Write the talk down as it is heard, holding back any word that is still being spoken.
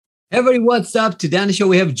Hey everybody, what's up? Today on the show,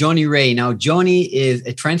 we have Johnny Ray. Now, Johnny is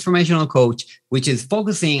a transformational coach, which is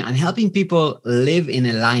focusing on helping people live in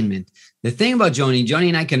alignment. The thing about Johnny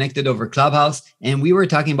and I connected over Clubhouse, and we were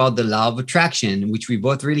talking about the law of attraction, which we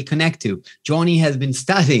both really connect to. Johnny has been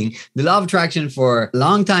studying the law of attraction for a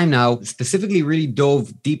long time now, specifically really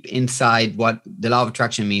dove deep inside what the law of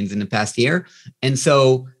attraction means in the past year. And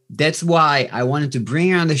so that's why I wanted to bring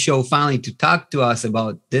her on the show finally to talk to us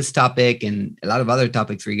about this topic and a lot of other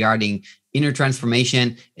topics regarding inner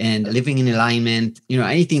transformation and living in alignment,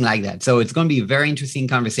 anything like that. So it's going to be a very interesting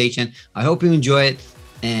conversation. I hope you enjoy it,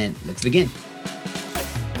 and let's begin.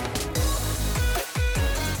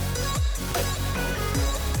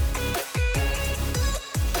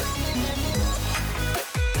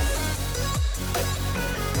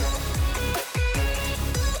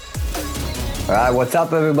 All right, what's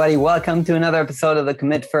up, everybody? Welcome to another episode of the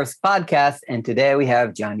Commit First podcast. And today we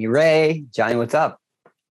have Johnny Ray. Johnny, what's up?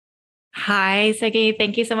 Hi, Siggy.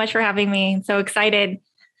 Thank you so much for having me. So excited.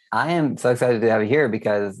 I am so excited to have you here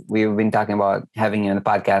because we've been talking about having you on the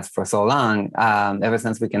podcast for so long, ever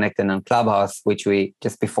since we connected on Clubhouse, which we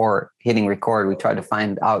just before hitting record, we tried to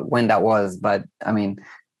find out when that was. But I mean,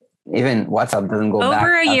 even WhatsApp doesn't go back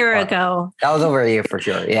over a year ago. That was over a year for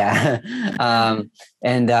sure. Yeah.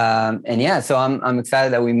 And yeah, so I'm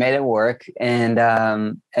excited that we made it work. And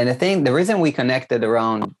the reason we connected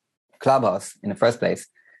around Clubhouse in the first place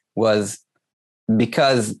was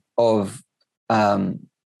because of the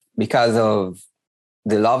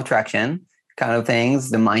law of attraction kind of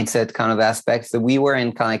things, the mindset kind of aspects that we were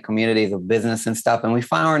in kind of communities of business and stuff. And we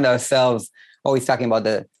found ourselves always talking about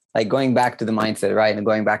going back to the mindset, right? And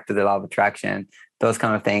going back to the law of attraction, those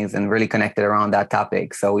kind of things, and really connected around that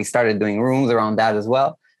topic. So we started doing rooms around that as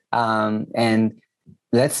well. And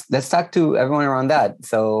let's talk to everyone around that.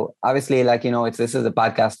 So obviously, this is a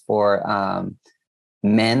podcast for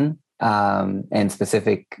men and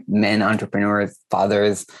specific men, entrepreneurs,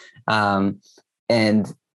 fathers.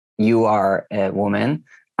 And you are a woman,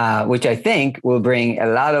 which I think will bring a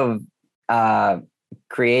lot of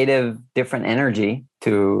creative, different energy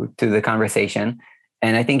to the conversation.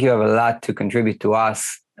 And I think you have a lot to contribute to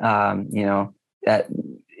us,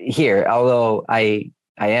 here, although I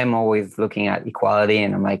am always looking at equality,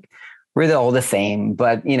 and I'm like, we're all the same,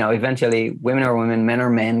 but eventually women are women, men are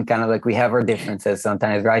men, kind of like we have our differences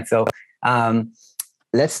sometimes, right? So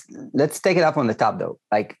let's take it up on the top though.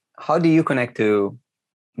 Like, how do you connect to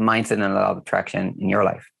mindset and law of attraction in your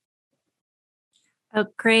life? A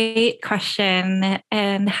great question.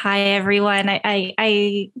 And hi, everyone.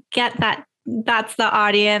 I get that that's the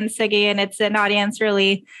audience, Siggy, and it's an audience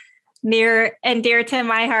really near and dear to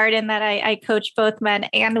my heart, in that I coach both men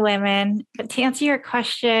and women. But to answer your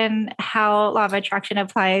question, how law of attraction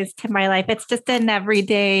applies to my life, it's just an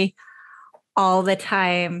everyday, all the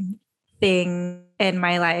time thing in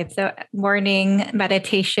my life. So morning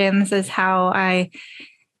meditations is how I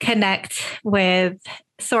connect with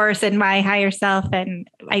source and my higher self. And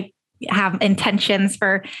I have intentions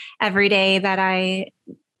for every day that I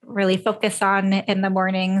really focus on in the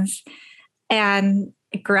mornings. And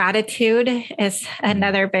gratitude is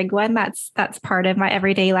another big one. That's part of my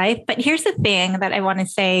everyday life. But here's the thing that I want to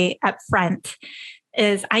say up front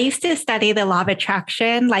is I used to study the law of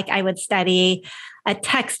attraction like I would study a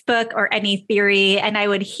textbook or any theory, and I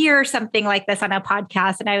would hear something like this on a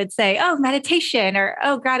podcast, and I would say, oh, meditation, or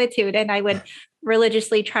oh, gratitude. And I would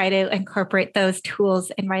religiously try to incorporate those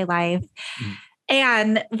tools in my life. Mm.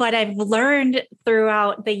 And what I've learned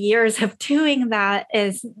throughout the years of doing that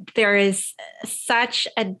is there is such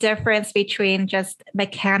a difference between just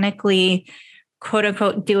mechanically, quote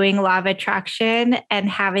unquote, doing law of attraction and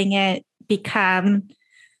having it become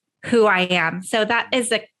who I am. So that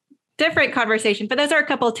is a different conversation, but those are a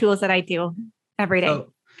couple of tools that I do every day.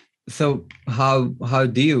 So how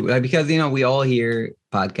do you, because, we all hear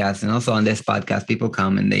podcasts, and also on this podcast, people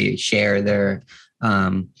come and they share their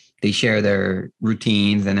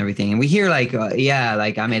routines and everything. And we hear I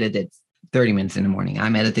meditate 30 minutes in the morning. I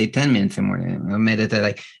meditate 10 minutes in the morning. I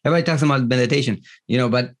meditate, everybody talks about meditation,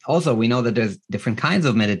 but also we know that there's different kinds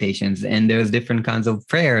of meditations, and there's different kinds of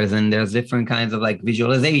prayers, and there's different kinds of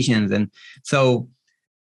visualizations. And so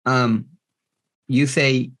you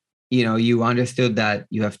say, you understood that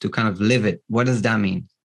you have to kind of live it. What does that mean?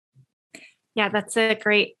 Yeah, that's a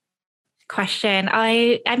great question.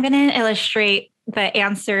 I'm going to illustrate the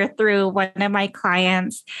answer through one of my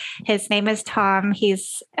clients. His name is Tom.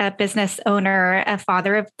 He's a business owner, a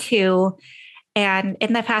father of two. And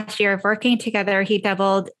in the past year of working together, he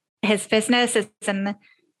doubled his business, is in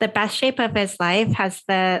the best shape of his life, has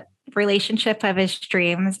the relationship of his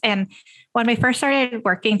dreams. And when we first started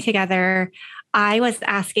working together, I was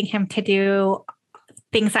asking him to do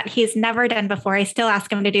things that he's never done before. I still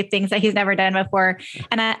ask him to do things that he's never done before.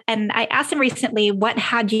 And I asked him recently, what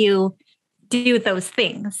had you do those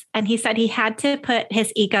things? And he said he had to put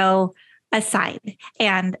his ego aside.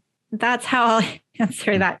 And that's how I'll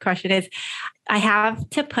answer that question is I have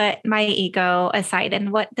to put my ego aside.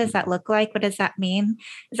 And what does that look like? What does that mean?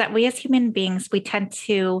 Is that we as human beings, we tend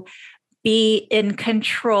to be in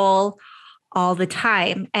control all the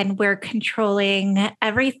time. And we're controlling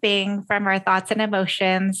everything from our thoughts and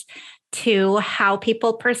emotions to how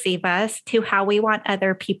people perceive us, to how we want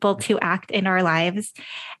other people to act in our lives.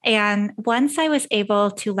 And once I was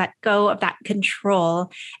able to let go of that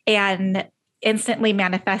control and instantly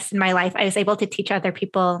manifest in my life, I was able to teach other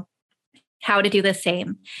people how to do the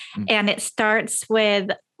same. And it starts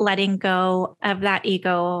with letting go of that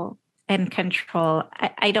ego and control.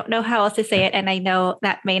 I don't know how else to say it. And I know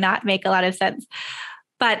that may not make a lot of sense,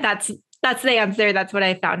 but that's the answer. That's what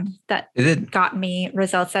I found that got me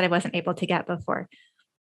results that I wasn't able to get before.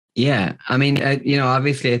 Yeah. I mean,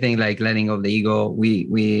 obviously I think like letting go of the ego,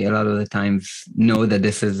 we a lot of the times know that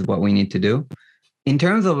this is what we need to do. In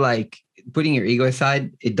terms of like putting your ego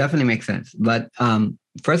aside, it definitely makes sense. But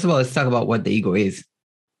first of all, let's talk about what the ego is.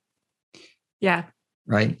 Yeah.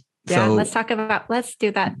 Right. Yeah. So let's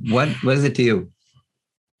do that. What is it to you?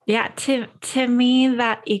 Yeah. To me,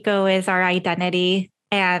 that ego is our identity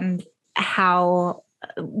and how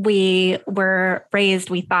we were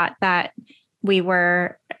raised. We thought that we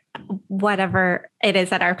were whatever it is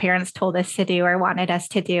that our parents told us to do or wanted us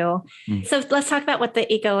to do. So let's talk about what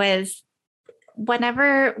the ego is.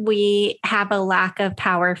 Whenever we have a lack of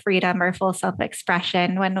power, freedom, or full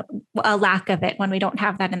self-expression, when a lack of it, when we don't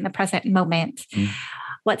have that in the present moment,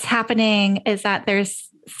 what's happening is that there's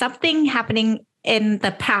something happening in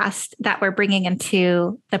the past that we're bringing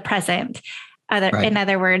into the present. In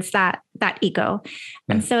other words, that ego.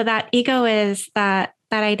 And so that ego is that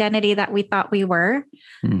identity that we thought we were.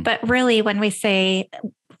 But really, when we say,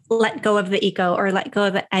 let go of the ego or let go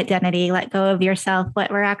of the identity, let go of yourself,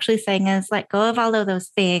 what we're actually saying is let go of all of those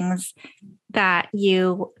things that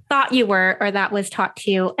you thought you were or that was taught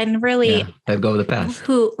to you, and really let go of the past.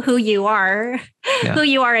 Who you are, who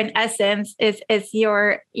you are in essence is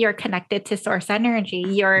you're connected to source energy.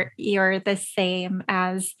 You're the same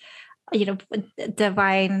as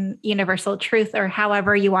divine universal truth, or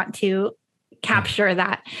however you want to capture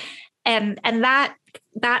that. And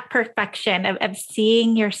that perfection of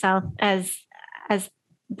seeing yourself as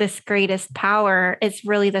this greatest power is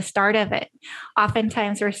really the start of it.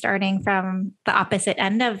 Oftentimes we're starting from the opposite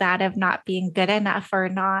end of that, of not being good enough or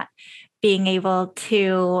not being able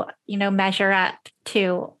to, measure up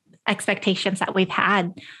to expectations that we've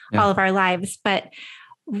had all of our lives. But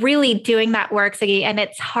really doing that work, Siggy, and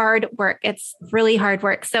it's hard work. It's really hard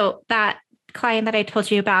work. So that client that I told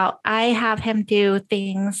you about, I have him do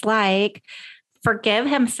things like forgive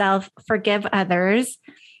himself, forgive others.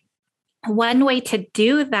 One way to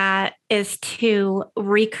do that is to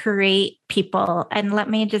recreate people. And let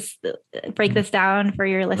me just break this down for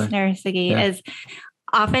your listeners, Siggy, is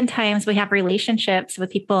oftentimes we have relationships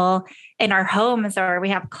with people in our homes, or we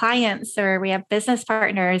have clients, or we have business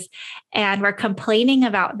partners, and we're complaining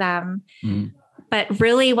about them. But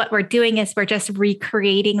really what we're doing is we're just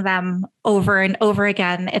recreating them over and over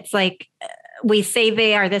again. It's like we say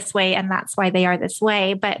they are this way and that's why they are this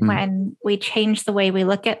way. But when we change the way we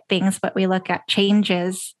look at things, what we look at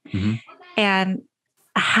changes. And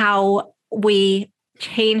how we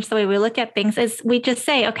change the way we look at things is we just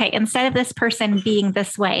say, okay, instead of this person being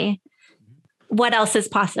this way, what else is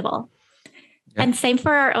possible? And same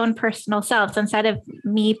for our own personal selves. Instead of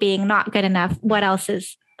me being not good enough, what else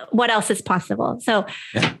is possible? So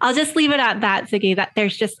I'll just leave it at that, Siggy, that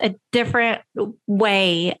there's just a different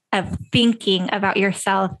way of thinking about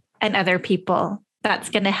yourself and other people that's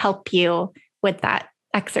going to help you with that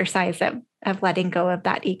exercise of letting go of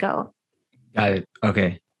that ego. Got it.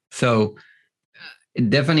 Okay. So it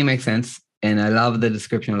definitely makes sense. And I love the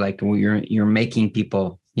description of like you're making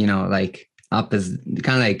people, like up as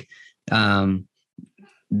kind of like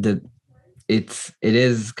it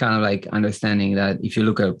is kind of like understanding that if you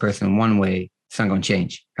look at a person one way, it's not going to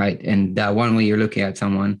change, right? And that one way you're looking at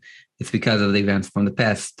someone, it's because of the events from the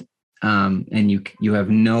past. And you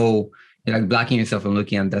have you're like blocking yourself from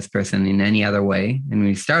looking at this person in any other way. And when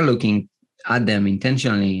you start looking at them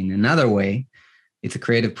intentionally in another way, it's a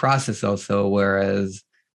creative process also, whereas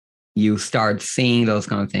you start seeing those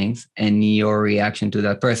kind of things and your reaction to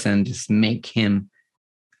that person just make him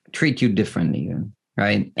treat you differently.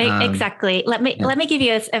 right? Exactly. Let me give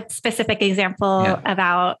you a specific example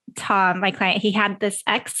about Tom, my client. He had this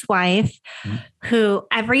ex-wife who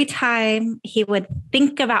every time he would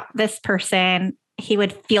think about this person, he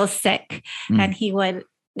would feel sick and he would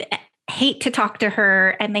hate to talk to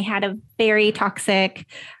her. And they had a very toxic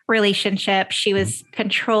relationship. She was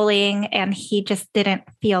controlling and he just didn't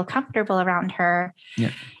feel comfortable around her.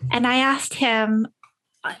 Yeah. And I asked him,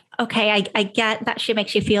 okay, I get that she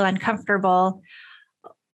makes you feel uncomfortable.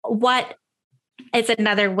 What is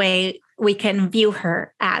another way we can view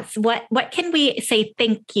her as? What can we say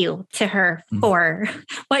thank you to her for?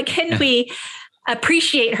 What can we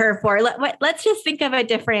appreciate her for? Let's just think of a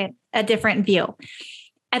different view.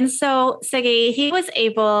 And so Sergey, he was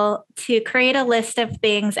able to create a list of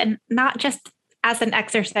things, and not just as an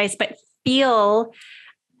exercise, but feel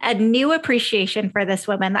a new appreciation for this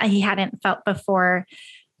woman that he hadn't felt before,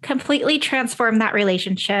 completely transform that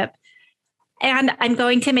relationship. And I'm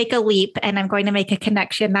going to make a leap and I'm going to make a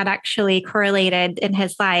connection that actually correlated in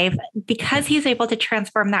his life. Because he's able to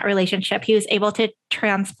transform that relationship, he was able to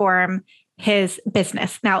transform his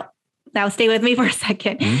business. Now stay with me for a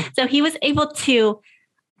second. So he was able to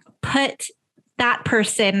put that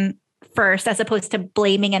person first as opposed to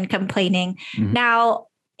blaming and complaining. Now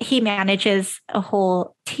he manages a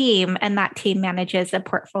whole team, and that team manages a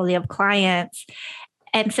portfolio of clients.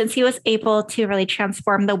 And since he was able to really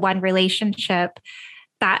transform the one relationship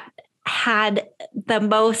that had the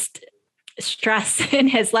most stress in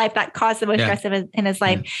his life, that caused the most stress in his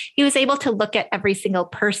life, he was able to look at every single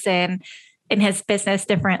person in his business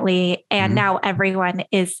differently. And now everyone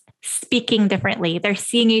is speaking differently. They're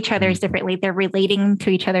seeing each other's differently. They're relating to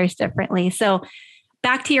each other's differently. So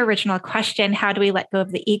back to your original question, how do we let go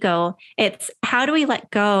of the ego? It's how do we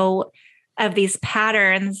let go of these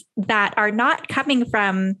patterns that are not coming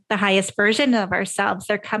from the highest version of ourselves?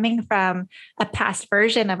 They're coming from a past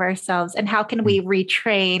version of ourselves. And how can we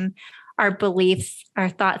retrain our beliefs, our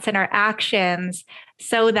thoughts, and our actions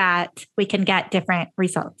so that we can get different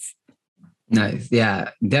results? Nice. Yeah,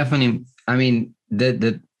 definitely. I mean,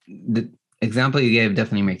 the example you gave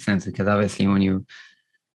definitely makes sense, because obviously when you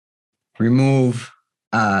remove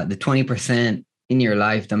the 20% in your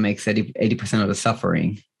life that makes 80% of the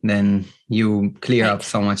suffering, then you clear up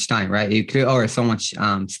so much time, right? You clear or so much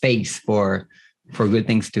space for good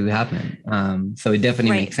things to happen. So it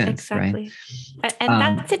definitely makes sense, exactly. Right?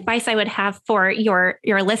 And that's advice I would have for your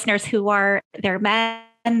listeners who are their men,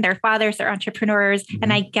 their fathers, their entrepreneurs.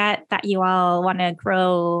 And I get that you all want to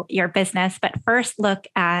grow your business, but first look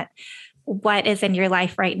at what is in your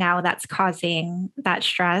life right now that's causing that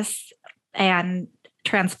stress and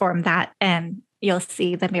transform that, and you'll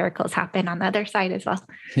see the miracles happen on the other side as well.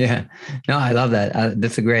 Yeah, no, I love that.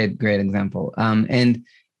 That's a great example. And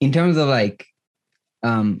in terms of like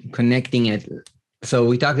connecting it, so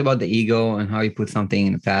we talked about the ego and how you put something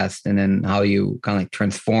in the past, and then how you kind of like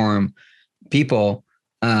transform people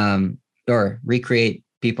or recreate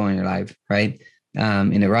people in your life, right?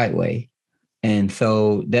 In the right way. And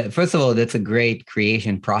so that, first of all, that's a great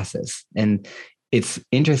creation process. And it's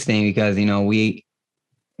interesting because, you know,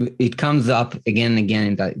 it comes up again and again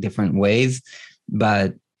in different ways.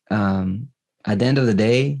 But at the end of the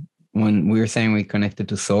day, when we're saying we're connected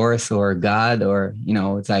to source or God, or, you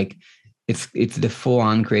know, it's like, it's the full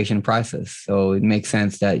on creation process. So it makes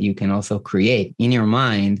sense that you can also create in your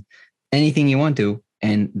mind anything you want to,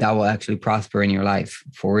 and that will actually prosper in your life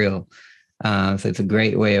for real. So it's a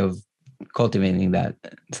great way of cultivating that.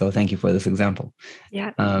 So thank you for this example.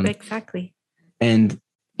 Yeah, exactly. And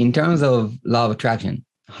in terms of law of attraction,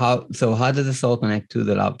 how does the soul connect to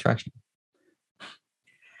the law of attraction?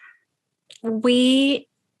 We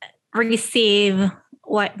receive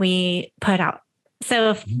what we put out.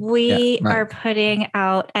 So if we are putting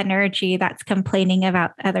out energy that's complaining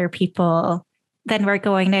about other people, then we're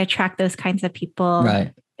going to attract those kinds of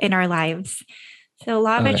people in our lives. So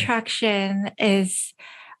law of attraction is,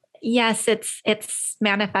 yes, it's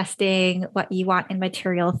manifesting what you want in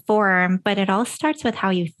material form, but it all starts with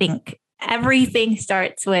how you think. Everything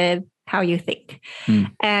starts with how you think.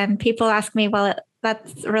 And people ask me, well,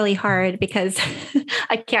 that's really hard because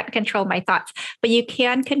I can't control my thoughts, but you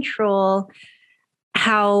can control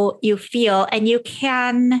how you feel, and you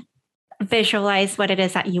can visualize what it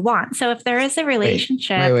is that you want. So if there is a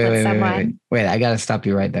relationship with someone, wait, I got to stop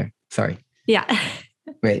you right there. Sorry. Yeah.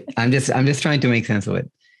 Wait, I'm just trying to make sense of it.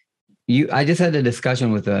 I just had a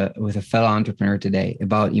discussion with a fellow entrepreneur today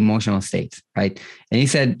about emotional states, right? And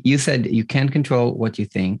you said you can't control what you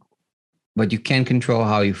think, but you can control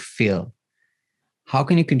how you feel. How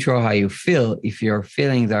can you control how you feel if your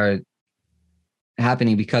feelings are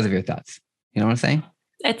happening because of your thoughts? You know what I'm saying?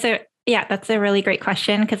 Yeah, that's a really great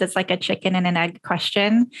question because it's like a chicken and an egg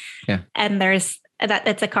question. Yeah. And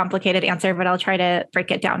it's a complicated answer, but I'll try to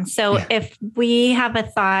break it down. So if we have a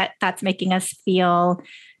thought that's making us feel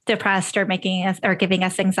depressed or giving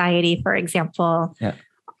us anxiety, for example,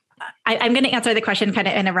 I'm going to answer the question kind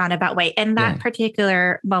of in a roundabout way. In that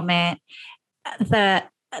particular moment, the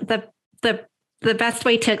best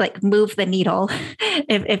way to like move the needle,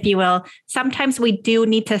 if you will, sometimes we do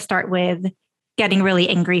need to start with getting really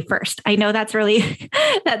angry first. I know that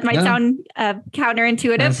might sound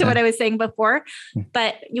counterintuitive to what I was saying before,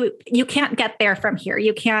 but you can't get there from here.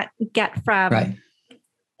 You can't get from,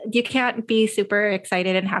 you can't be super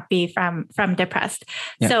excited and happy from depressed.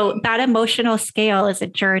 Yeah. So that emotional scale is a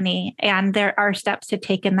journey, and there are steps to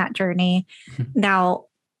take in that journey. Now,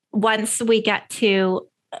 once we get to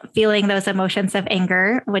feeling those emotions of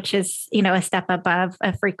anger, which is, a step above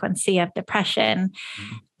a frequency of depression,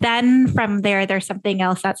 then from there, there's something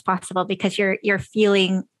else that's possible because you're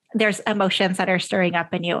feeling there's emotions that are stirring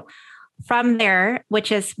up in you. From there,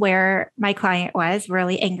 which is where my client was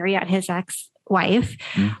really angry at his ex-wife,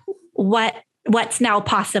 what's now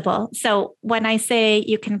possible? So when I say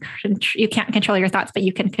you can't control your thoughts, but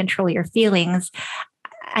you can control your feelings,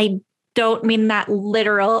 I don't mean that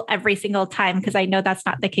literal every single time, because I know that's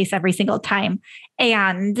not the case every single time.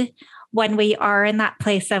 And when we are in that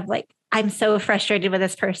place of like, I'm so frustrated with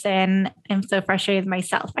this person, I'm so frustrated with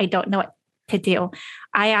myself, I don't know what to do,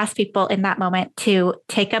 I ask people in that moment to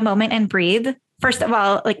take a moment and breathe. First of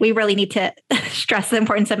all, like we really need to stress the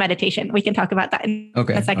importance of meditation. We can talk about that in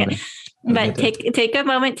a second. But take a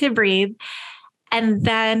moment to breathe and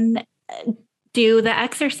then do the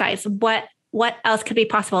exercise. What else could be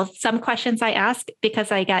possible? Some questions I ask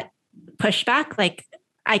because I get pushback, like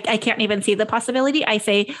I can't even see the possibility. I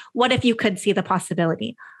say, what if you could see the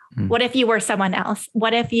possibility? What if you were someone else?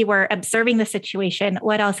 What if you were observing the situation?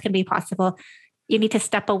 What else can be possible? You need to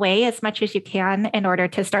step away as much as you can in order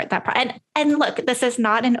to start that. And look, this is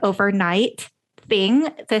not an overnight thing.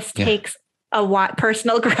 This takes a lot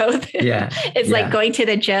personal growth. It's like going to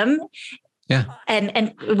the gym. Yeah.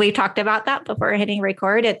 And we talked about that before hitting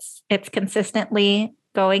record. It's consistently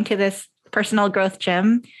going to this personal growth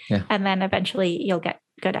gym. Yeah. And then eventually you'll get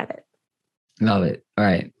good at it. Love it. All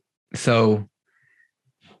right. So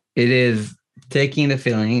it is taking the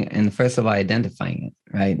feeling and first of all, identifying it,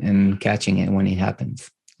 right? And catching it when it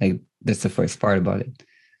happens. Like that's the first part about it.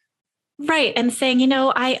 Right. And saying,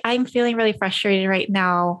 I'm feeling really frustrated right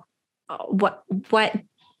now. What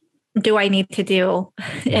do I need to do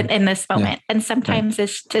in this moment? And sometimes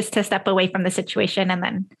it's just to step away from the situation and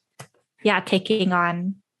then, taking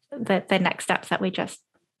on the next steps that we just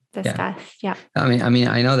discussed. Yeah. I mean,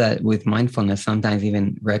 I know that with mindfulness, sometimes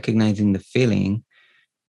even recognizing the feeling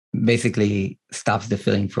basically stops the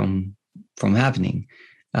feeling from happening,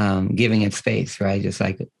 giving it space, right? Just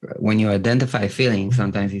like when you identify feelings,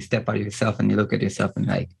 sometimes you step out of yourself and you look at yourself and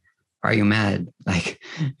like, are you mad? Like,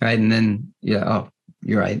 right. And then, oh,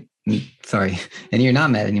 you're right. Sorry. And you're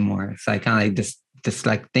not mad anymore. It's like kind of like this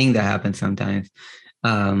like thing that happens sometimes.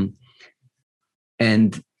 And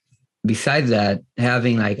besides that,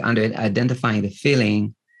 having like identifying the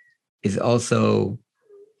feeling is also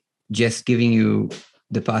just giving you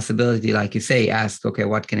the possibility, like you say, ask, okay,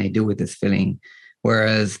 what can I do with this feeling?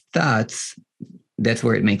 Whereas thoughts, that's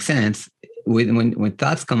where it makes sense. When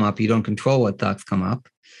thoughts come up, you don't control what thoughts come up.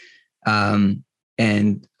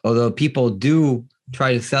 And although people do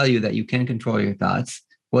try to sell you that you can control your thoughts,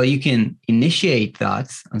 well, you can initiate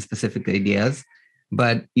thoughts on specific ideas,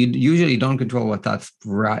 but you usually don't control what thoughts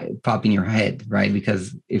pop in your head, right?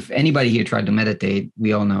 Because if anybody here tried to meditate,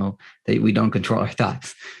 we all know that we don't control our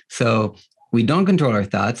thoughts. So we don't control our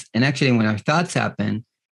thoughts. And actually, when our thoughts happen,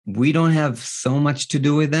 we don't have so much to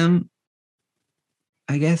do with them,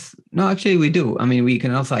 I guess. No, actually, we do. I mean, we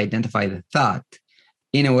can also identify the thought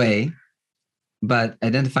in a way, but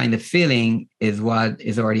identifying the feeling is what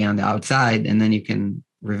is already on the outside. And then you can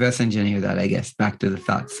reverse engineer that, I guess, back to the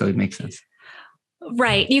thoughts. So it makes sense.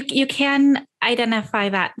 Right. You can identify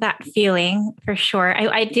that feeling for sure.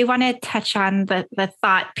 I do want to touch on the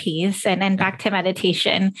thought piece and back to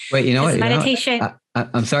meditation. Wait, you know what? Meditation.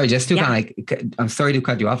 I'm sorry, just to I'm sorry to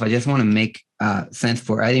cut you off. I just want to make sense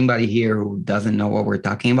for anybody here who doesn't know what we're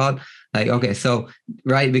talking about. Like, okay, so,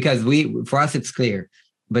 right, because for us, it's clear,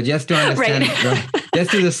 but just to understand, right,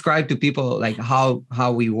 just to describe to people like how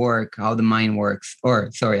we work, how the mind works,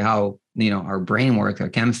 or sorry, how, our brain works, our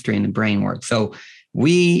chemistry in the brain works. So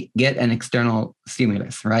we get an external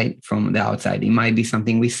stimulus, right, from the outside. It might be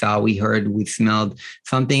something we saw, we heard, we smelled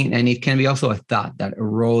something, and it can be also a thought that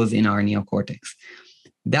arose in our neocortex.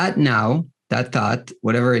 That thought,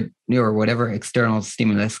 whatever it or whatever external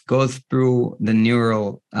stimulus goes through the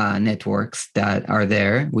neural networks that are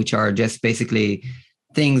there, which are just basically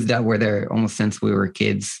things that were there almost since we were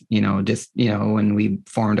kids, when we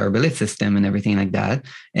formed our belief system and everything like that.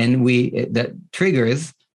 And that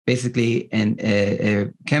triggers basically a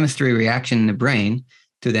chemistry reaction in the brain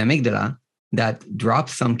to the amygdala that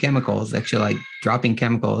drops some chemicals, actually like dropping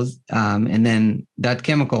chemicals. And then that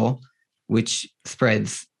chemical, which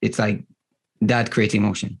spreads, it's like that creates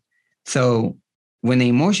emotion. So when the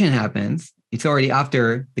emotion happens, it's already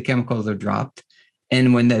after the chemicals are dropped.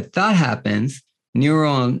 And when the thought happens,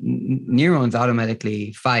 neurons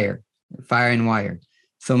automatically fire and wire.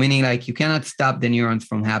 So meaning like you cannot stop the neurons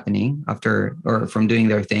from happening or from doing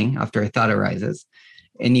their thing after a thought arises.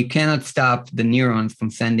 And you cannot stop the neurons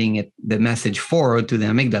from sending the message forward to the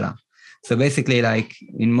amygdala. So basically, like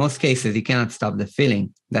in most cases, you cannot stop the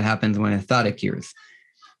feeling that happens when a thought occurs.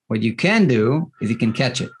 What you can do is you can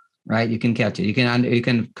catch it, right? You can catch it. You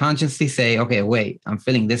can consciously say, okay, wait, I'm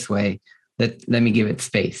feeling this way. Let me give it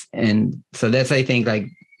space. And so that's, I think, like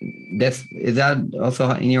is that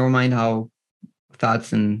also in your mind how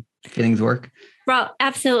thoughts and feelings work? Well,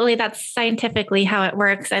 absolutely. That's scientifically how it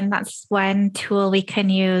works. And that's one tool we can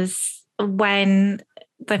use when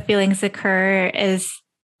the feelings occur is,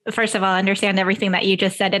 first of all, understand everything that you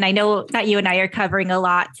just said. And I know that you and I are covering a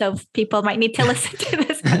lot, so people might need to listen to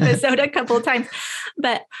this episode a couple of times.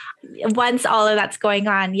 But once all of that's going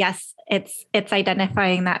on, yes, it's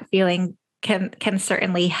identifying that feeling can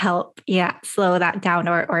certainly help, slow that down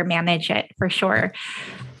or manage it for sure.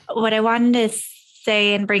 What I wanted to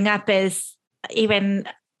say and bring up is even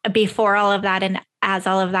before all of that and as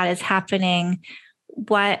all of that is happening,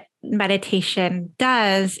 what meditation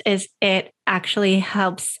does is it actually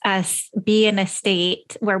helps us be in a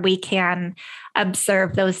state where we can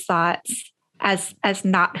observe those thoughts as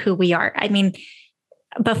not who we are. I mean,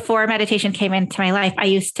 before meditation came into my life, I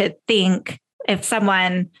used to think if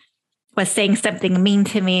someone was saying something mean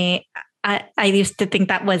to me, I used to think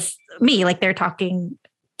that was me, like they're talking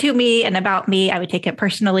to me and about me. I would take it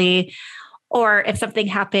personally. Or if something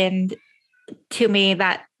happened to me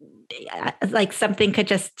that like something could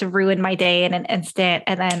just ruin my day in an instant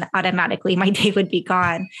and then automatically my day would be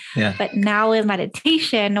gone. Yeah. But now in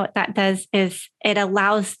meditation, what that does is it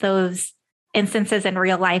allows those instances in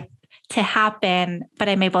real life to happen, but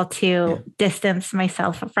I'm able to distance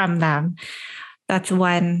myself from them. That's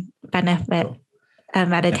one benefit of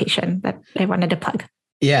meditation that I wanted to plug.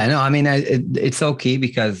 Yeah, no, I mean, it's so key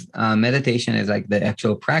because meditation is like the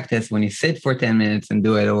actual practice. When you sit for 10 minutes and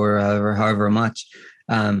do it or however much,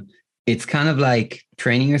 it's kind of like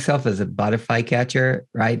training yourself as a butterfly catcher,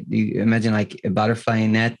 right? You imagine like a butterfly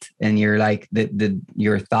net and you're like,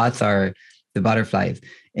 your thoughts are the butterflies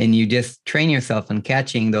and you just train yourself on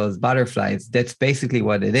catching those butterflies. That's basically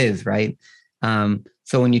what it is, right?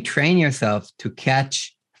 So when you train yourself to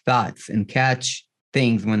catch thoughts and catch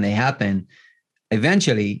things when they happen,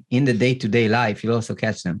 eventually in the day-to-day life, you'll also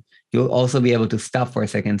catch them. You'll also be able to stop for a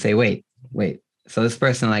second and say, wait. So this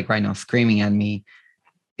person like right now screaming at me,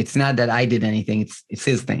 it's not that I did anything. It's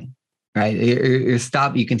his thing, right?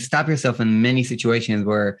 You can stop yourself in many situations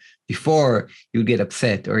where before you get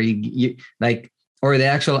upset or you like, or the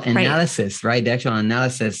actual analysis, right? The actual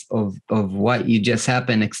analysis of what you just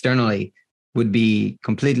happened externally would be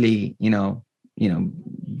completely,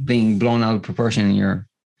 being blown out of proportion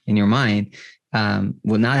in your mind.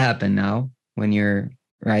 Will not happen now when you're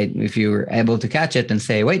right. If you're able to catch it and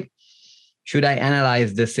say, wait, should I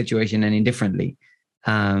analyze this situation any differently?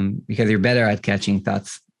 Because you're better at catching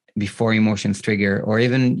thoughts before emotions trigger, or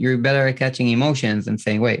even you're better at catching emotions and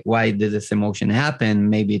saying, wait, why did this emotion happen?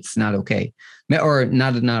 Maybe it's not okay, or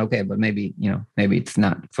not okay, but maybe it's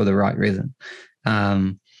not for the right reason.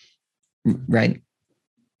 Right.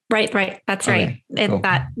 Right. That's okay. Right. Cool.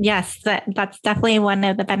 That's definitely one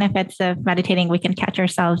of the benefits of meditating. We can catch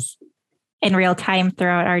ourselves in real time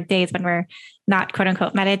throughout our days when we're not quote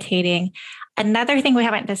unquote meditating. Another thing we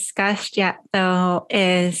haven't discussed yet though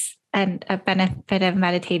is, and a benefit of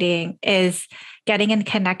meditating is getting in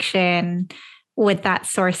connection with that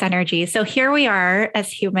source energy. So here we are as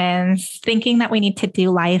humans thinking that we need to do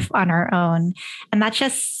life on our own. And that's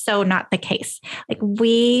just so not the case. Like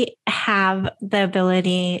we have the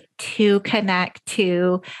ability to connect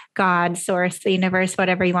to God, source, the universe,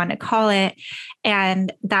 whatever you want to call it.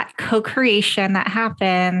 And that co-creation that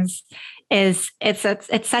happens it's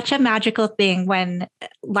such a magical thing when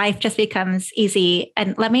life just becomes easy.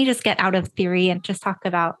 And let me just get out of theory and just talk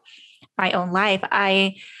about my own life.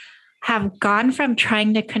 have gone from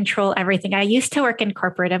trying to control everything. I used to work in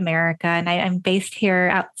corporate America, and I'm based here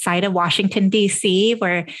outside of Washington, D.C.,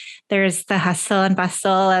 where there's the hustle and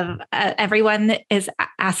bustle of everyone is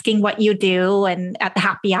asking what you do, and at the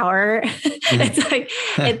happy hour, it's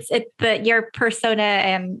like your persona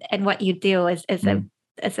and what you do is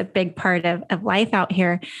a big part of life out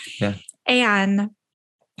here. Yeah. And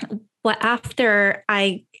after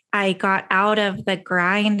I got out of the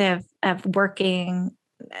grind of working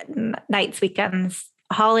nights, weekends,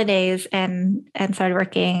 holidays, and started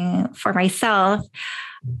working for myself,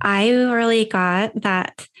 I really got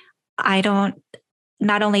that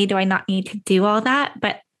not only do I not need to do all that,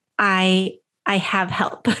 but I have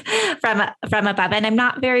help from above. And I'm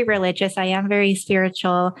not very religious. I am very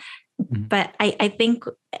spiritual, but I think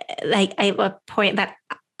like I have a point that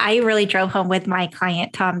I really drove home with my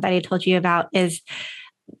client, Tom, that I told you about, is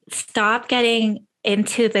stop getting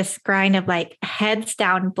into this grind of like heads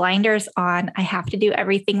down, blinders on. I have to do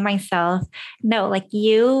everything myself. No, like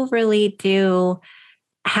you really do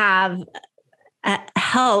have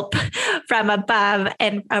help from above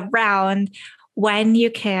and around when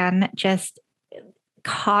you can just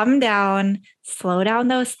calm down, slow down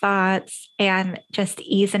those thoughts, and just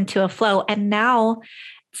ease into a flow. And now,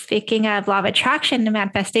 speaking of law of attraction and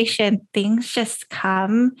manifestation, things just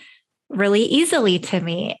come really easily to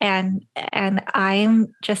me. And I'm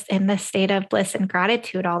just in this state of bliss and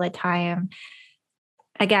gratitude all the time.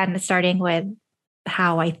 Again, starting with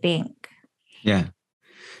how I think. Yeah.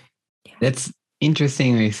 That's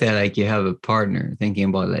interesting when you say like you have a partner, thinking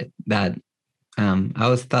about like that. I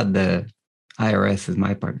always thought the IRS is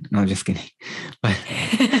my partner. No, just kidding. But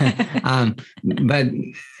but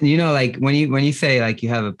you know, like when you say like you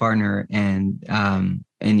have a partner and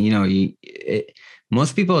you know,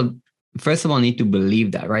 most people first of all need to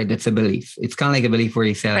believe that, right? That's a belief. It's kind of like a belief where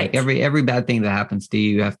you say like every bad thing that happens to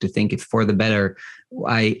you, you have to think it's for the better.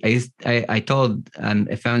 I told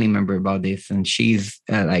a family member about this, and she's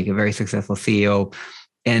like a very successful CEO.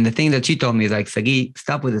 And the thing that she told me is like, Sagi,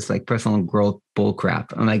 stop with this like personal growth bull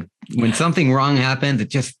crap. I'm like, when something wrong happens,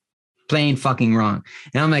 it's just plain fucking wrong.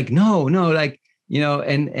 And I'm like, no, like, you know,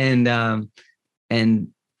 and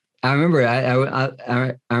I remember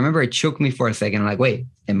I remember it shook me for a second. I'm like, wait,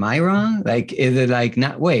 am I wrong? Like, is it like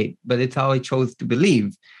not wait, but it's how I chose to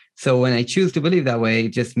believe. So when I choose to believe that way, it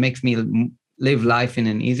just makes me live life in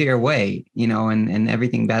an easier way, you know, and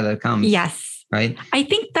everything bad that comes. Yes. Right. I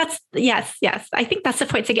think that's, yes. I think that's the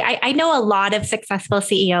point. I know a lot of successful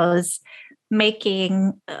CEOs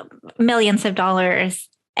making millions of dollars,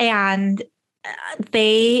 and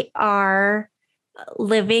they are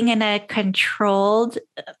living in a controlled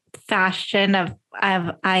fashion of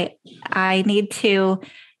I need to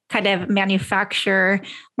kind of manufacture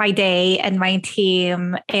my day and my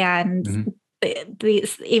team. And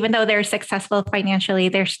these, even though they're successful financially,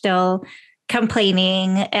 they're still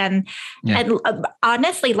complaining. And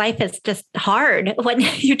honestly, life is just hard when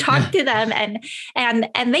you talk to them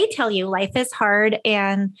and they tell you life is hard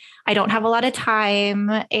and I don't have a lot of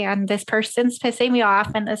time and this person's pissing me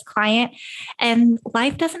off and this client, and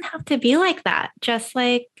life doesn't have to be like that. Just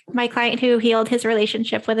like my client who healed his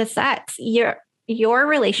relationship with his ex, your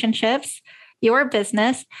relationships, your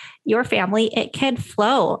business, your family, it can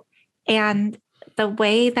flow. And the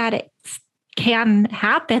way that it can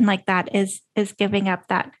happen like that is giving up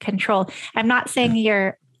that control. I'm not saying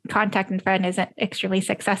your contact and friend isn't extremely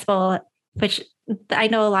successful, which I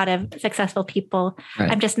know a lot of successful people.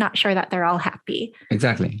 Right. I'm just not sure that they're all happy.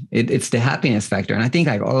 Exactly. It's the happiness factor. And I think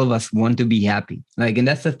like all of us want to be happy. Like, and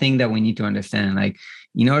that's the thing that we need to understand. Like,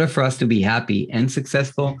 in order for us to be happy and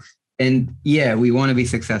successful, and yeah, we want to be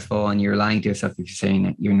successful, and you're lying to yourself if you're saying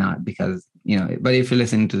that you're not, because, you know, but if you're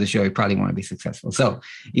listening to the show, you probably want to be successful. So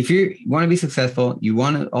if you want to be successful, you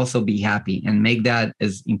want to also be happy and make that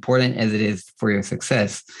as important as it is for your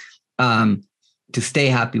success, to stay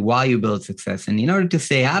happy while you build success. And in order to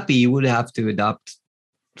stay happy, you would have to adopt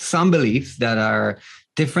some beliefs that are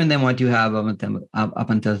different than what you have up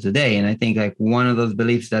until today. And I think like one of those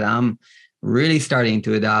beliefs that I'm really starting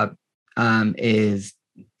to adopt is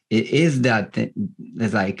that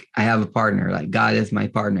it's like, I have a partner, like God is my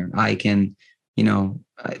partner. I can, you know,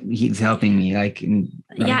 he's helping me. Like,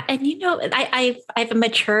 right? Yeah. And, you know, I've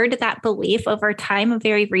matured that belief over time.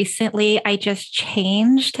 Very recently, I just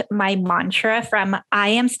changed my mantra from I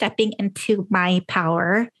am stepping into my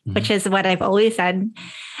power, which is what I've always said.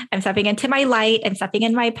 I'm stepping into my light and stepping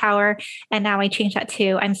in my power. And now I changed that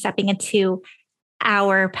to I'm stepping into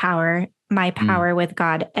our power, my power with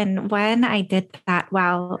God. And when I did that,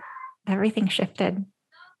 wow, everything shifted.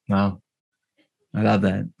 Wow. I love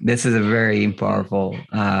that. This is a very powerful,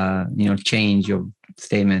 change of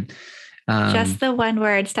statement. Just the one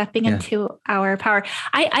word, stepping into our power.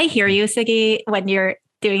 I hear you, Siggy, when you're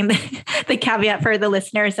doing the caveat for the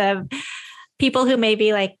listeners of people who may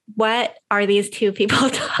be like, what are these two people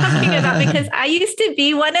talking about? Because I used to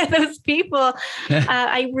be one of those people.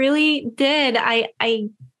 I really did. I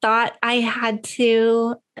thought I had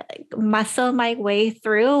to muscle my way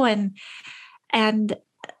through. And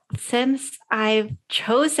since I've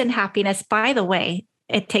chosen happiness, by the way,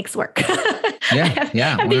 it takes work.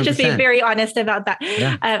 Yeah. I'm just being very honest about that.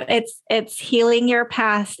 Yeah. It's healing your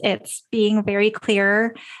past. It's being very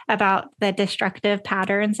clear about the destructive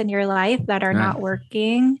patterns in your life that are not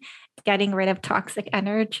working, getting rid of toxic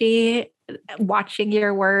energy, watching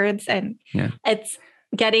your words, and it's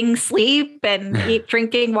getting sleep and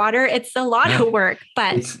drinking water. It's a lot of work,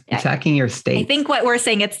 but it's attacking your state. I think what we're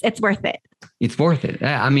saying, it's worth it. It's worth it.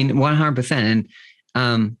 I mean, 100%.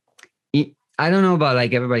 And I don't know about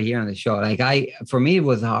like everybody here on the show. Like for me, it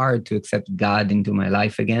was hard to accept God into my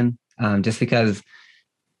life again, just because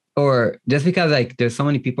like there's so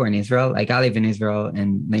many people in Israel. Like I live in Israel,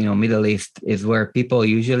 and Middle East is where people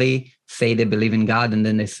usually say they believe in God, and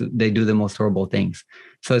then they do the most horrible things.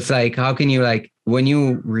 So it's like, how can you, like, when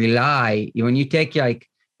you take, like,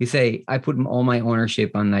 you say, I put all my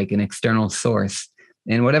ownership on like an external source,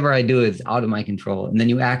 and whatever I do is out of my control, and then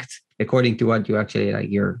you act according to what you actually, like,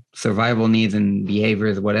 your survival needs and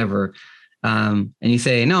behaviors, whatever. And you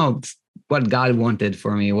say, no, it's what God wanted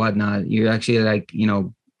for me, whatnot. You're actually like,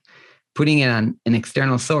 putting it on an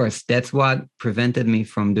external source. That's what prevented me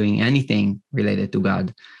from doing anything related to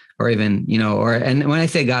God, or even, and when I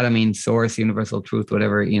say God, I mean source, universal truth,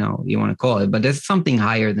 whatever, you want to call it, but there's something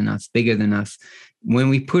higher than us, bigger than us. When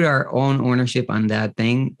we put our own ownership on that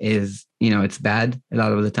thing is, it's bad a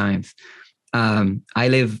lot of the times. I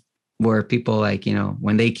live where people, like,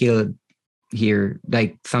 when they kill here,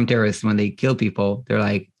 like some terrorists, when they kill people, they're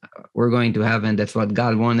like, we're going to heaven. That's what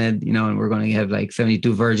God wanted, and we're going to have like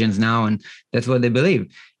 72 virgins now. And that's what they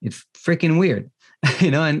believe. It's freaking weird,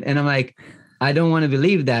 and I'm like, I don't want to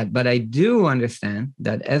believe that, but I do understand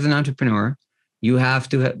that as an entrepreneur, you have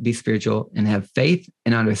to be spiritual and have faith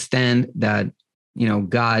and understand that,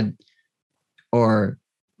 God, or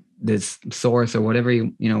this source, or whatever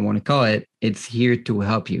you want to call it, it's here to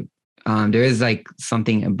help you. There is like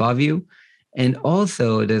something above you. And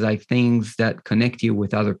also there's like things that connect you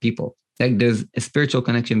with other people. Like there's a spiritual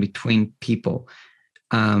connection between people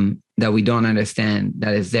that we don't understand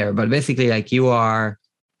that is there. But basically, like, you are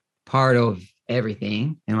part of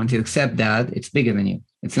everything. And once you accept that, it's bigger than you.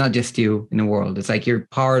 It's not just you in the world. It's like you're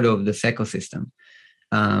part of this ecosystem.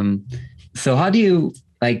 So how do you,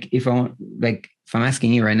 like, if I'm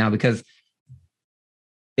asking you right now, because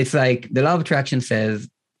it's like the law of attraction says,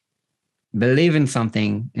 believe in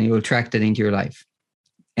something and you'll attract it into your life.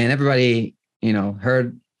 And everybody,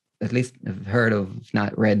 heard of, if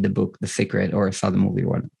not read the book, The Secret, or saw the movie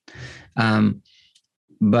or whatnot.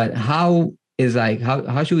 But how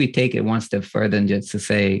should we take it one step further than just to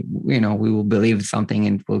say, we will believe something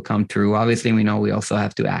and it will come true? Obviously, we know we also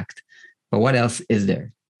have to act. But what else is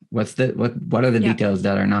there? What are the details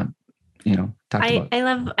that are not, talked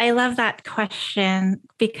about? I love that question,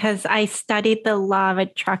 because I studied the law of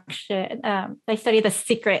attraction. I studied The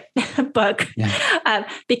Secret book,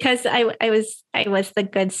 because I was the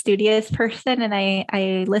good studious person, and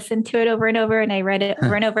I listened to it over and over, and I read it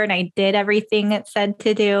over and over, and I did everything it said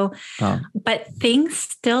to do. But things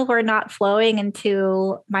still were not flowing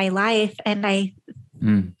into my life. And I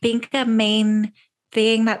think the main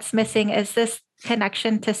thing that's missing is this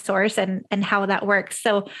connection to source and how that works.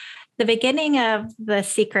 So the beginning of The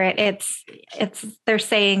Secret, it's they're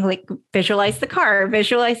saying, like, visualize the car,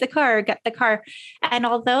 get the car. And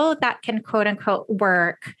although that can quote unquote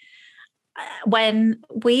work, when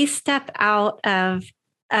we step out of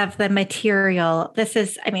the material,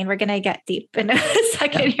 we're going to get deep in a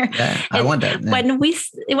second here. Yeah, I want that. Yeah.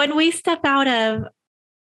 When we step out of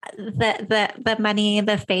the money,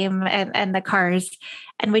 the fame, and the cars,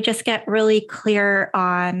 and we just get really clear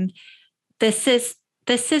on this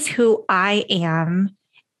is who I am.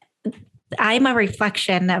 I'm a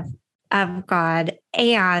reflection of God,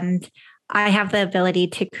 and I have the ability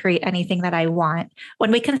to create anything that I want.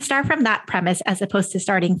 When we can start from that premise, as opposed to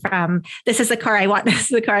starting from, this is the car I want, this is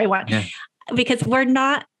the car I want, because we're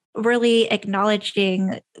not really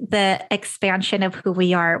acknowledging the expansion of who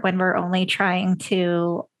we are when we're only trying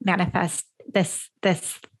to manifest this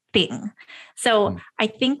thing. So I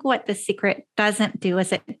think what The Secret doesn't do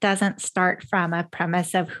is it doesn't start from a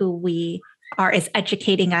premise of who we are, is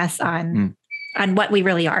educating us on what we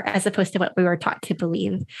really are, as opposed to what we were taught to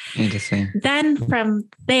believe. Interesting. Then from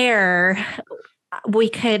there, we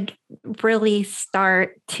could really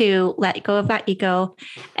start to let go of that ego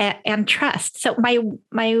and trust. So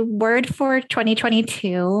my word for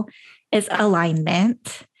 2022 is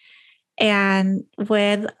alignment. And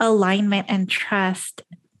with alignment and trust,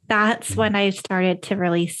 that's when I started to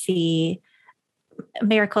really see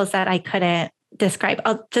miracles that I couldn't describe.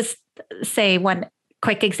 I'll just say one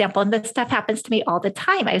quick example. And this stuff happens to me all the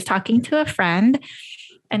time. I was talking to a friend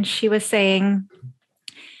and she was saying,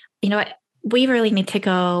 you know what, we really need to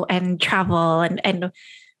go and travel and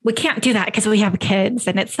we can't do that because we have kids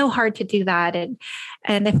and it's so hard to do that.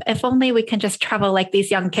 And if only we can just travel like these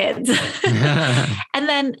young kids.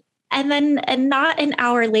 And not an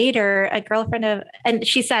hour later, a girlfriend and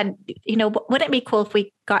she said, you know, wouldn't it be cool if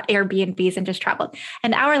we got Airbnbs and just traveled?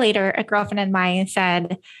 An hour later, a girlfriend of mine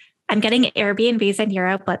said, I'm getting Airbnbs in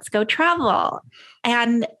Europe. Let's go travel.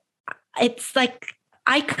 And it's like,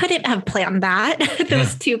 I couldn't have planned that,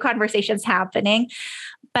 those two conversations happening.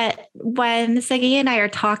 But when Sagi and I are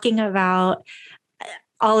talking about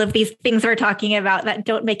all of these things we're talking about that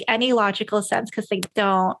don't make any logical sense because they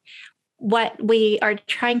don't, what we are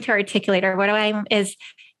trying to articulate or what I is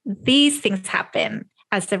these things happen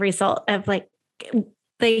as a result of like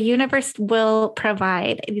the universe will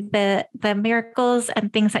provide the miracles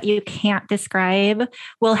and things that you can't describe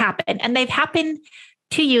will happen. And they've happened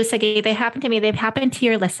to you, Sagi, they happened to me, they've happened to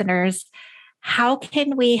your listeners. How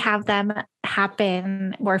can we have them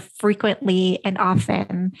happen more frequently and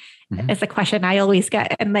often is a question I always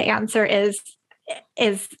get. And the answer is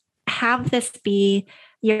have this be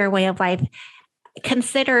your way of life.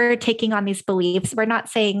 Consider taking on these beliefs. We're not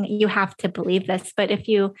saying you have to believe this, but if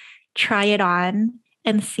you try it on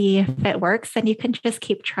and see if it works, then you can just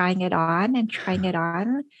keep trying it on and trying it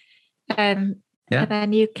on. And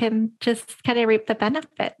then you can just kind of reap the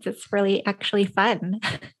benefits. It's really actually fun.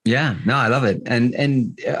 Yeah, no, I love it.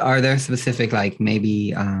 And are there specific, like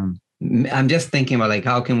maybe, I'm just thinking about like,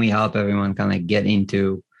 how can we help everyone kind of like get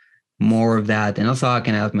into more of that? And also how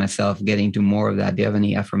can I help myself get into more of that? Do you have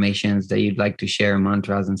any affirmations that you'd like to share,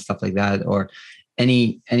 mantras and stuff like that? Or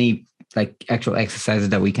any like actual exercises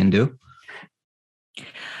that we can do?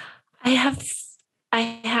 I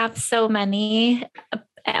have so many.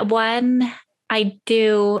 One, I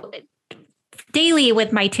do daily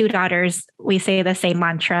with my two daughters. We say the same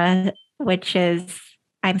mantra, which is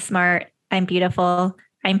I'm smart, I'm beautiful,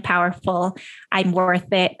 I'm powerful, I'm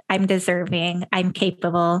worth it, I'm deserving, I'm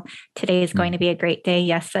capable. Today is going to be a great day.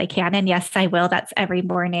 Yes, I can. And yes, I will. That's every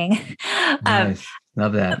morning. Nice.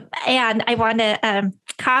 Love that. And I want to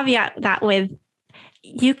caveat that with,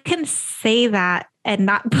 you can say that and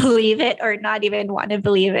not believe it or not even want to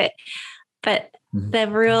believe it. But the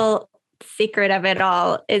real secret of it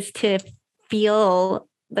all is to feel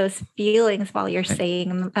those feelings while you're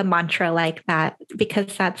saying a mantra like that,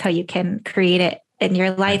 because that's how you can create it in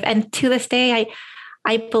your life. And to this day,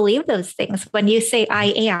 I believe those things. When you say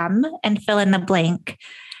I am and fill in the blank,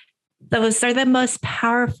 those are the most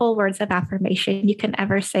powerful words of affirmation you can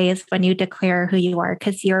ever say, is when you declare who you are,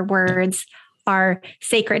 because your words are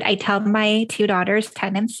sacred. I tell my two daughters,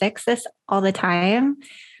 10 and 6, this all the time.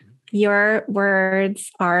 Your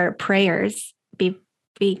words are prayers.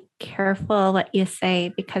 Be careful what you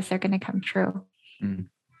say, because they're going to come true.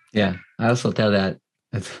 Yeah. I also tell that.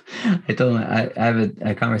 I told them I have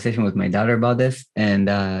a conversation with my daughter about this. And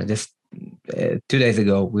just 2 days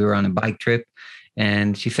ago, we were on a bike trip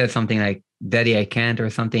and she said something like, Daddy, I can't, or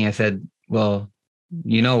something. I said, well,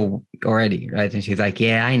 you know already, right? And she's like,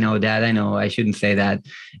 yeah, I know, Dad. I know I shouldn't say that.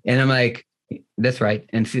 And I'm like, that's right.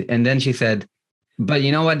 And then she said, but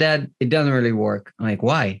you know what, Dad? It doesn't really work. I'm like,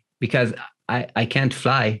 why? Because I can't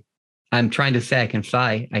fly. I'm trying to say I can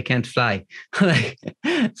fly. I can't fly. Like,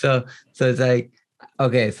 so it's like,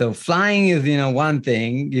 okay, so flying is, one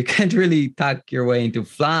thing. You can't really talk your way into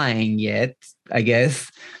flying yet, I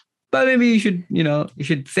guess. But maybe you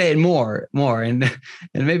should say it more, and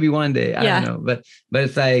maybe one day, I don't know. But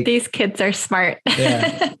it's like, these kids are smart.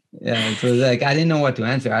 Yeah. So it's like, I didn't know what to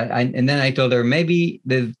answer. And then I told her, maybe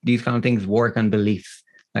these kind of things work on beliefs.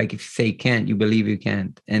 Like if you say you can't, you believe you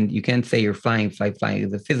can't, and you can't say you're flying. Flying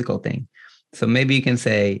is a physical thing. So maybe you can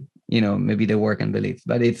say, maybe they work on beliefs.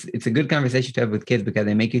 But it's a good conversation to have with kids, because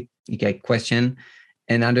they make you get question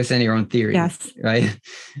and understand your own theory. Yes. Right.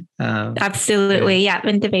 Absolutely. Yeah. I've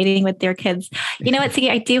been debating with their kids. You know what, Sagi,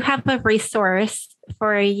 I do have a resource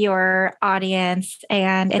for your audience,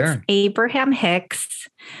 and it's Abraham Hicks.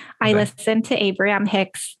 I listen to Abraham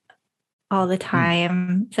Hicks all the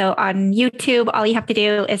time. So on YouTube, all you have to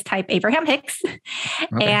do is type Abraham Hicks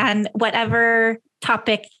and whatever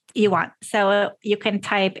topic you want. So you can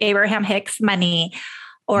type Abraham Hicks money,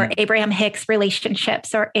 or Abraham Hicks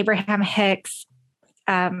relationships, or Abraham Hicks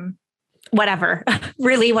whatever,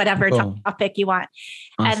 really whatever Cool. topic you want.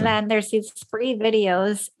 Awesome. And then there's these free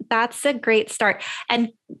videos. That's a great start. And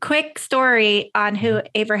quick story on who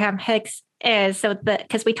Abraham Hicks is. So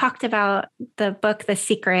because we talked about the book, The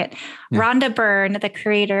Secret, Rhonda Byrne, the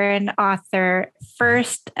creator and author,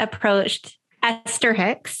 first approached Esther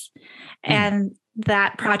Hicks, and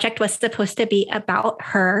that project was supposed to be about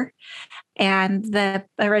her. And the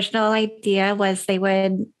original idea was they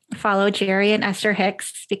would follow Jerry and Esther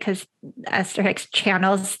Hicks, because Esther Hicks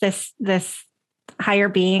channels this higher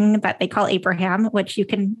being that they call Abraham, which you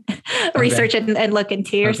can research and look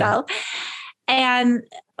into yourself. And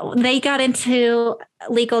they got into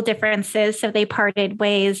legal differences, so they parted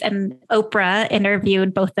ways, and Oprah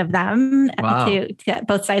interviewed both of them to get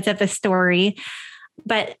both sides of the story.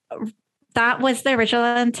 But that was the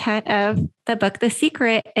original intent of the book. The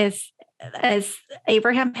Secret is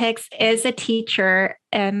Abraham Hicks is a teacher,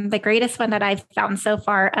 and the greatest one that I've found so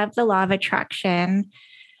far, of the law of attraction,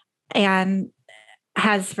 and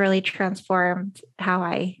has really transformed how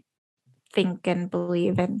I think and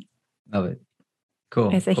believe. And love it.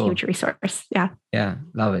 Cool. It's a huge resource. Yeah. Yeah.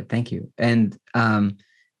 Love it. Thank you. And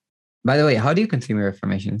by the way, how do you consume your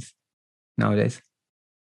affirmations nowadays?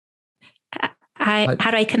 How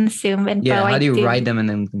do I consume info? Yeah. How do you write them and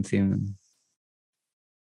then consume them?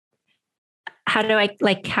 How do I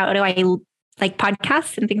like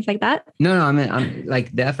podcasts and things like that? No, I mean, I'm like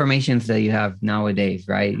the affirmations that you have nowadays,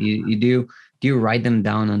 right? Do you write them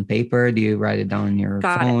down on paper? Do you write it down on your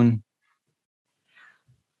phone?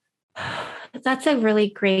 That's a really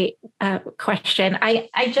great question. I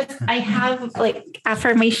have like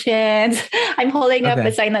affirmations. I'm holding up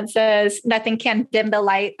a sign that says nothing can dim the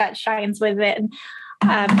light that shines within.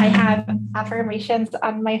 I have affirmations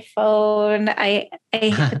on my phone.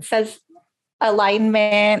 It says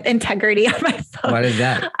alignment, integrity on my phone. What is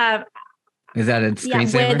that? Is that a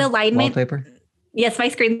screensaver? With alignment. Wallpaper? Yes, my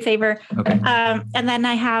screensaver. Okay. And then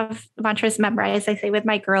I have mantras memorized. I say with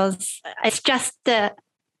my girls, it's just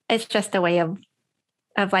a way of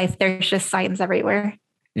life. There's just signs everywhere.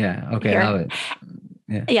 Yeah. Okay. Here. Love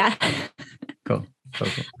it. Yeah. Cool.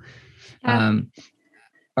 Yeah.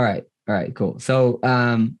 All right. Cool. So,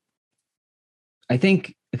 I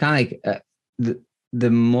think kind of like the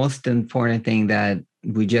most important thing that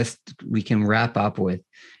we can wrap up with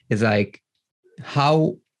is like,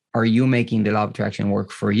 how are you making the law of attraction work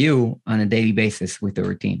for you on a daily basis with the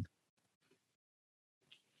routine?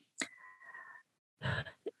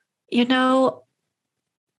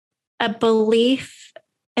 A belief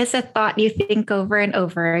is a thought you think over and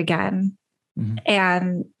over again. Mm-hmm.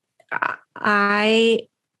 And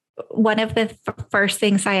one of the first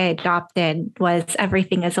things I adopted was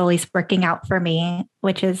everything is always working out for me,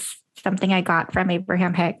 which is something I got from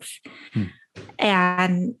Abraham Hicks.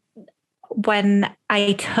 And when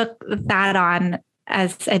I took that on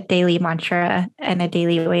as a daily mantra and a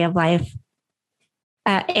daily way of life,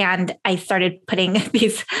 and I started putting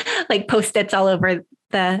these like Post-its all over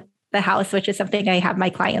the house, which is something I have my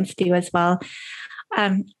clients do as well.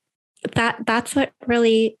 That's what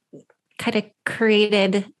really kind of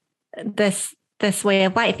created this way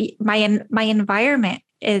of life. My environment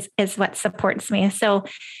is what supports me. So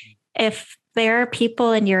if there are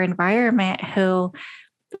people in your environment who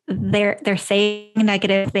they're saying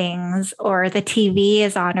negative things, or the TV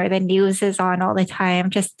is on, or the news is on all the time,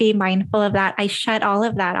 just be mindful of that. I shut all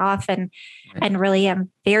of that off and really am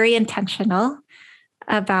very intentional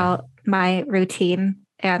about my routine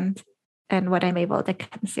and what I'm able to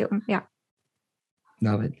consume. Yeah.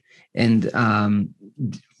 Love it. And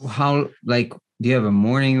how, like, do you have a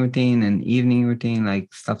morning routine and evening routine,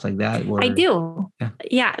 like stuff like that? I do.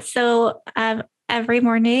 Yeah. So every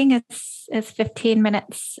morning it's 15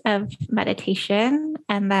 minutes of meditation,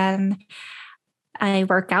 and then I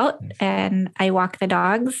work out and I walk the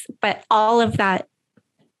dogs. But all of that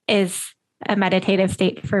is a meditative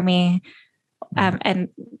state for me. And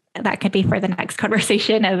that could be for the next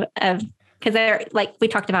conversation of because there, like we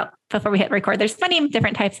talked about before we hit record, there's many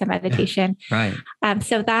different types of meditation. Right.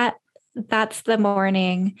 So that's the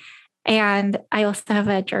morning. And I also have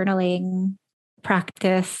a journaling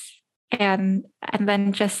practice, and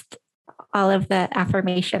then just all of the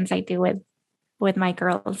affirmations I do with my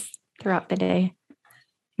girls throughout the day.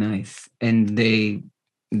 Nice. And the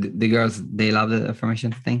girls, they love the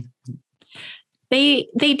affirmation thing? They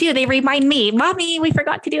do. They remind me, Mommy, we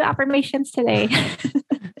forgot to do affirmations today.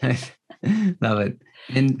 Love it.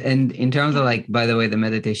 And in terms of, like, by the way, the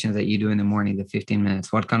meditations that you do in the morning, the 15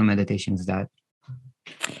 minutes, what kind of meditation is that?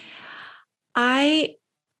 I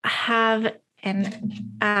have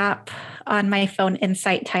an app on my phone,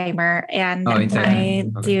 Insight Timer, and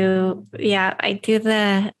Insight. I do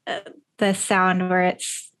the sound where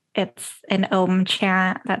it's an Om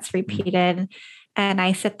chant that's repeated, and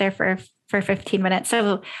I sit there for 15 minutes.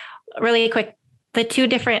 So really quick, the two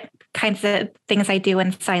different kinds of things I do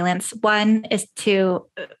in silence. One is to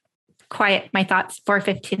quiet my thoughts for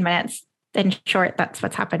 15 minutes. In short, that's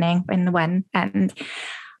what's happening and when. And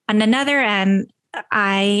on another end,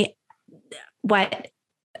 what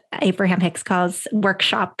Abraham Hicks calls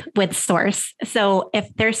workshop with source. So if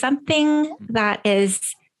there's something that is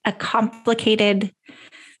a complicated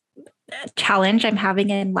challenge I'm having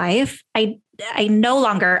in life, I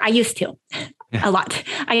used to a lot.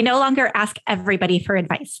 I no longer ask everybody for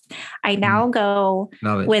advice. I now go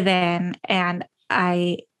within and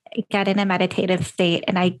I get in a meditative state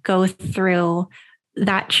and I go through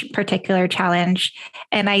that particular challenge.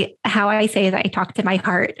 And how I say is I talk to my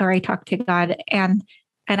heart or I talk to God and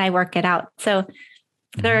I work it out. So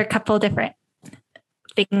there are a couple different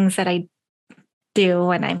things that I do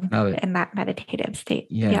when I'm in that meditative state.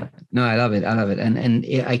 Yeah. No, I love it. And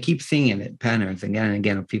I keep seeing it patterns again and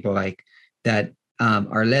again of people like that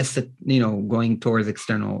are less, going towards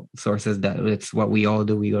external sources. That it's what we all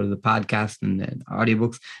do. We go to the podcast and the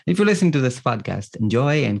audiobooks. If you're listening to this podcast,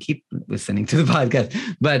 enjoy and keep listening to the podcast.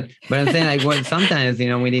 But I'm saying like sometimes,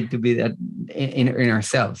 we need to be that in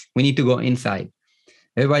ourselves. We need to go inside.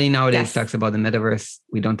 Everybody nowadays talks about the metaverse.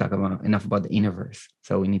 We don't talk enough about the innerverse.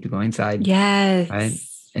 So we need to go inside. Yes. Right.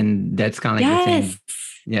 And that's kind of like the thing.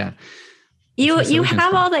 Yeah. You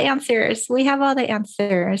have all the answers. We have all the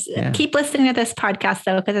answers. Yeah. Keep listening to this podcast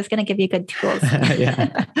though, because it's going to give you good tools.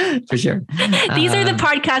 Yeah, for sure. These are the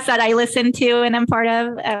podcasts that I listen to and I'm part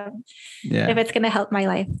of. If it's going to help my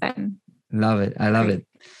life, then love it. I love it.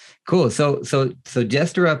 Cool. So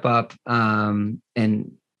just to wrap up, and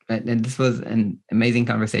this was an amazing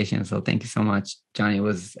conversation. So thank you so much, Johnny. It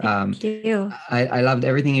was, thank you. I loved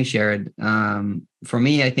everything you shared. For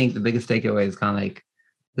me, I think the biggest takeaway is kind of like,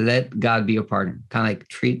 let God be your partner, kind of like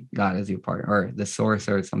treat God as your partner or the source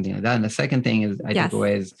or something like that. And the second thing is I take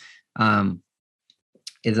away is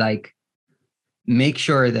like, make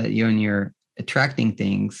sure that when you're attracting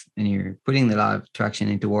things and you're putting the law of attraction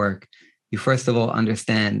into work, you first of all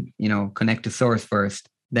understand, connect to source first,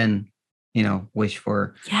 then, wish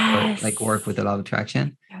for, like work with the law of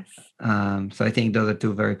attraction. Yes. So I think those are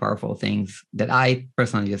two very powerful things that I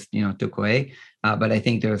personally just, took away. But I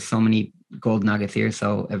think there's so many gold nuggets here.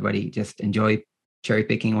 So everybody just enjoy cherry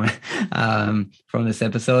picking one from this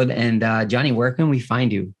episode. And Johnny, where can we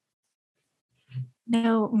find you?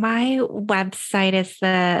 No, my website is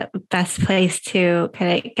the best place to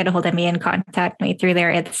kind of get a hold of me and contact me through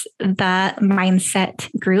there. It's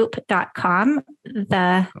themindsetgroup.com,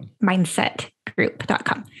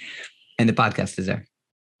 themindsetgroup.com. And the podcast is there.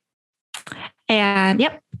 And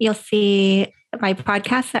you'll see my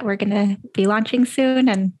podcast that we're going to be launching soon.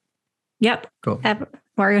 And cool. Have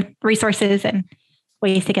more resources and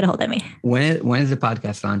ways to get a hold of me. When is the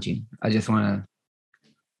podcast launching? I just want to,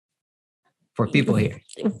 for people here.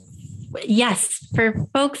 Yes, for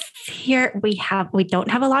folks here, we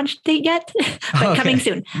don't have a launch date yet, but coming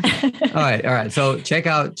soon. All right. So check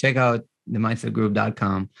out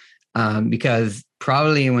themindsetgroup.com because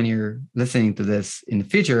probably when you're listening to this in the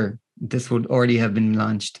future, this would already have been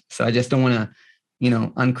launched. So I just don't want to,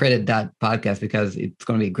 uncredit that podcast because it's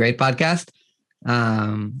going to be a great podcast.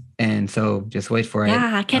 And so just wait for it.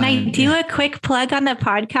 Yeah. Can I do a quick plug on the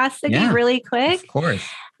podcast again, really quick? Of course.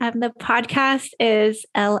 The podcast is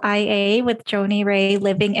LIA with Joni Ray,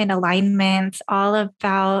 Living in Alignment, all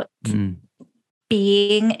about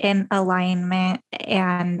being in alignment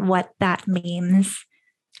and what that means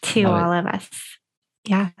to all of us.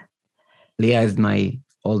 Yeah. Leah is my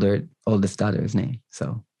oldest daughter's name.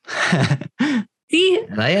 So see,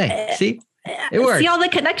 LIA. See, it works. See all the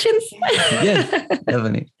connections? Yes,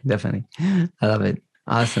 definitely. I love it.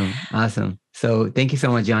 Awesome. So thank you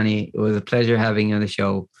so much, Johnny. It was a pleasure having you on the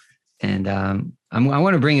show. And I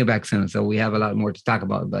want to bring you back soon. So we have a lot more to talk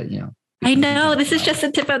about, but I know this is just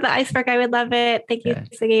the tip of the iceberg. I would love it. Thank you,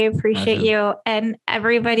 Siggy. Appreciate you. And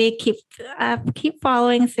everybody keep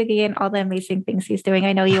following Siggy and all the amazing things he's doing.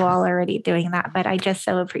 I know you all are already doing that, but I just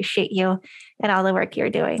so appreciate you and all the work you're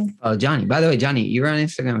doing. Oh, Johnny, by the way, Johnny, you're on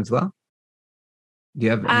Instagram as well? Do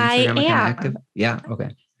you have Instagram account active? Yeah. Okay.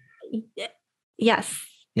 Yes.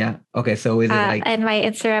 Yeah. Okay. So is it and my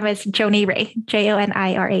Instagram is Joni Ray,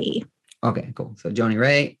 JONIRAE. Okay, cool. So Joni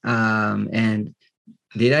Ray. And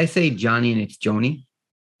did I say Johnny and it's Joni?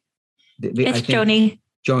 It's Joni.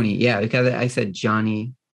 Joni. Yeah. Because I said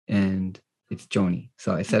Johnny and It's Joni.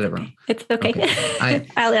 So I said it wrong. It's okay. Okay.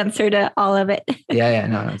 I'll answer to all of it. Yeah.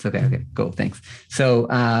 No, it's okay. Okay, cool. Thanks. So,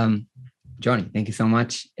 Joni, thank you so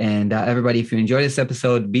much. And everybody, if you enjoyed this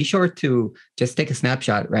episode, be sure to just take a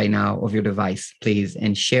snapshot right now of your device, please,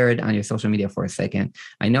 and share it on your social media for a second.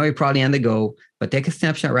 I know you're probably on the go, but take a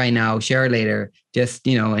snapshot right now, share it later, just,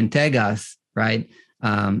 and tag us, right?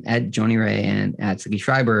 At Joni Ray and at Sagi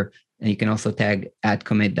Schreiber. And you can also tag at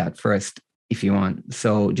commit.first if you want.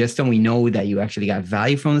 So just so we know that you actually got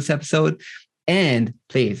value from this episode. And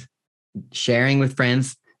please, sharing with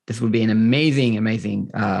friends. This would be an amazing,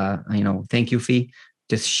 thank you fee.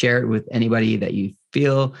 Just share it with anybody that you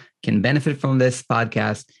feel can benefit from this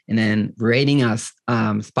podcast, and then rating us.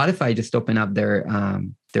 Spotify just opened up their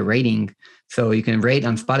rating, so you can rate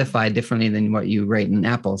on Spotify differently than what you rate in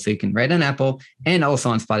Apple. So you can rate on Apple and also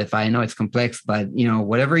on Spotify. I know it's complex, but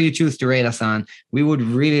whatever you choose to rate us on, we would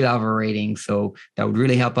really love a rating. So that would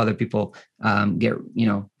really help other people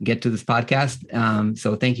get to this podcast.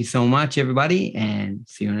 So thank you so much, everybody, and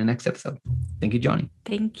see you in the next episode. Thank you, Joni.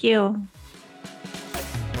 Thank you.